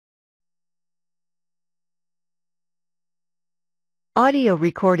Audio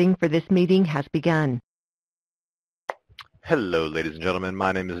recording for this meeting has begun. Hello, ladies and gentlemen.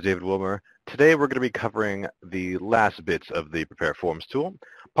 My name is David Wilmer. Today we're going to be covering the last bits of the Prepare Forms tool.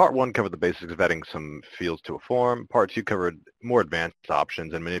 Part 1 covered the basics of adding some fields to a form. Part 2 covered more advanced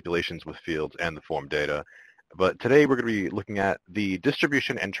options and manipulations with fields and the form data. But today we're going to be looking at the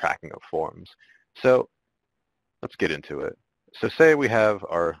distribution and tracking of forms. So let's get into it. So say we have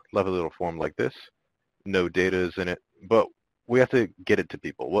our lovely little form like this. No data is in it, but we have to get it to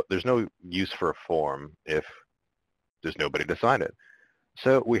people. There's no use for a form if there's nobody to sign it.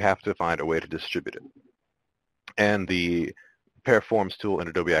 So we have to find a way to distribute it. And the Prepare Forms tool in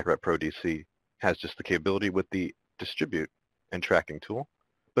Adobe Acrobat Pro DC has just the capability with the distribute and tracking tool.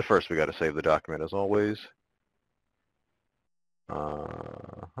 But first we got to save the document as always.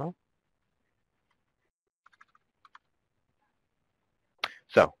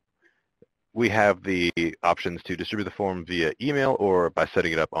 So we have the options to distribute the form via email or by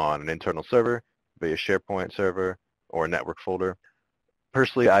setting it up on an internal server, via SharePoint server, or a network folder.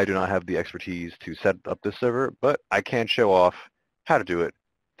 Personally, I do not have the expertise to set up this server, but I can show off how to do it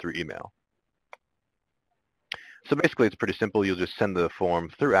through email. So basically, it's pretty simple. You'll just send the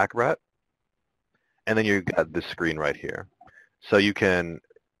form through Acrobat, and then you've got this screen right here. So you can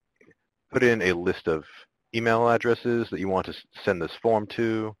put in a list of email addresses that you want to send this form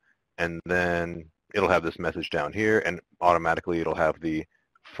to, and then it'll have this message down here, and automatically it'll have the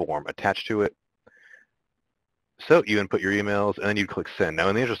form attached to it. So you input your emails, and then you click send. Now,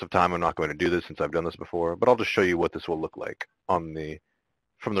 in the interest of time, I'm not going to do this since I've done this before, but I'll just show you what this will look like from the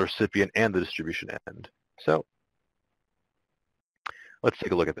recipient and the distribution end. So let's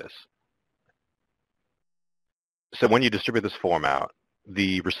take a look at this. So when you distribute this form out,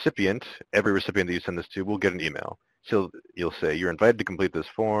 the recipient, every recipient that you send this to, will get an email. So you'll say, you're invited to complete this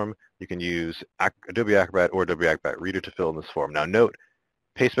form. You can use Adobe Acrobat or Adobe Acrobat Reader to fill in this form. Now note,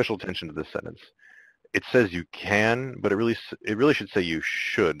 pay special attention to this sentence. It says you can, but it really should say you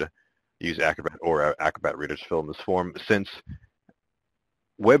should use Acrobat or Acrobat Reader to fill in this form, since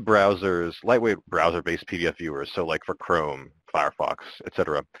web browsers, lightweight browser-based PDF viewers, so like for Chrome, Firefox,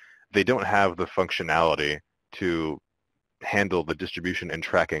 etc., they don't have the functionality to handle the distribution and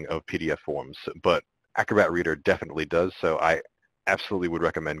tracking of PDF forms, but Acrobat Reader definitely does, so I absolutely would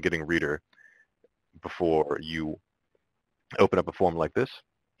recommend getting Reader before you open up a form like this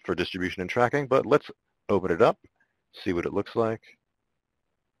for distribution and tracking. But let's open it up, see what it looks like.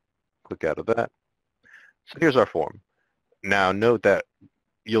 Click out of that. So here's our form. Now note that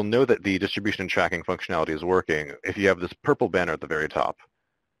you'll know that the distribution and tracking functionality is working if you have this purple banner at the very top.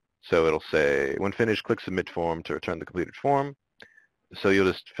 So it'll say, when finished, click Submit Form to return the completed form. So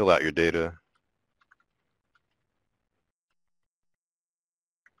you'll just fill out your data.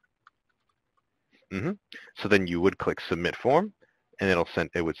 So then you would click Submit Form, and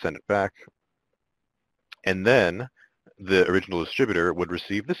it would send it back. And then the original distributor would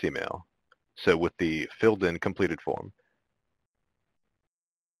receive this email, so with the filled in completed form.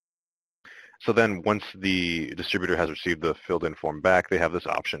 So then once the distributor has received the filled in form back, they have this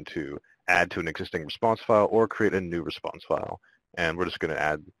option to add to an existing response file or create a new response file. And we're just going to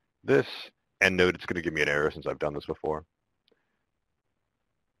add this, and note it's going to give me an error since I've done this before.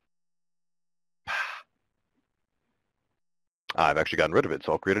 I've actually gotten rid of it,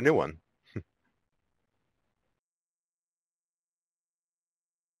 so I'll create a new one.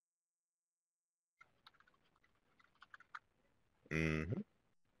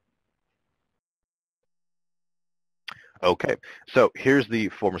 Okay, so here's the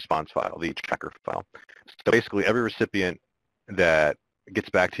form response file, the tracker file. So basically every recipient that gets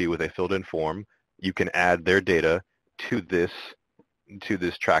back to you with a filled in form, you can add their data to this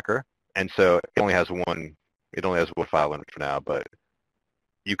tracker. And so it only has one file in it for now, but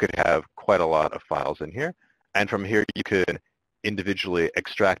you could have quite a lot of files in here. And from here you could individually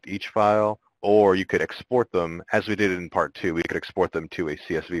extract each file, or you could export them, as we did in part 2. We could export them to a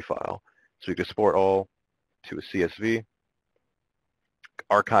CSV file. So we could export all to a CSV,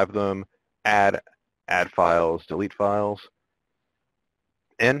 archive them, add files, delete files.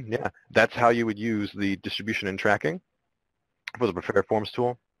 And yeah, that's how you would use the distribution and tracking for the Prepare Forms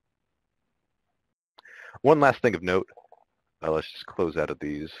tool. One last thing of note, let's just close out of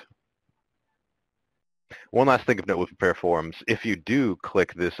these. One last thing of note with Prepare Forms, if you do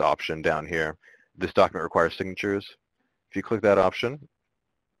click this option down here, this document requires signatures. If you click that option,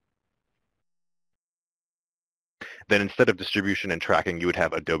 then instead of distribution and tracking, you would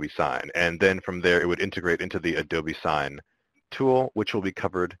have Adobe Sign. And then from there, it would integrate into the Adobe Sign tool, which will be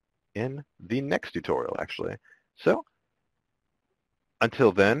covered in the next tutorial, actually. So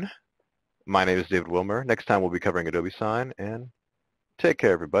until then, my name is David Wilmer. Next time we'll be covering Adobe Sign, and Take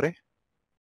care, everybody.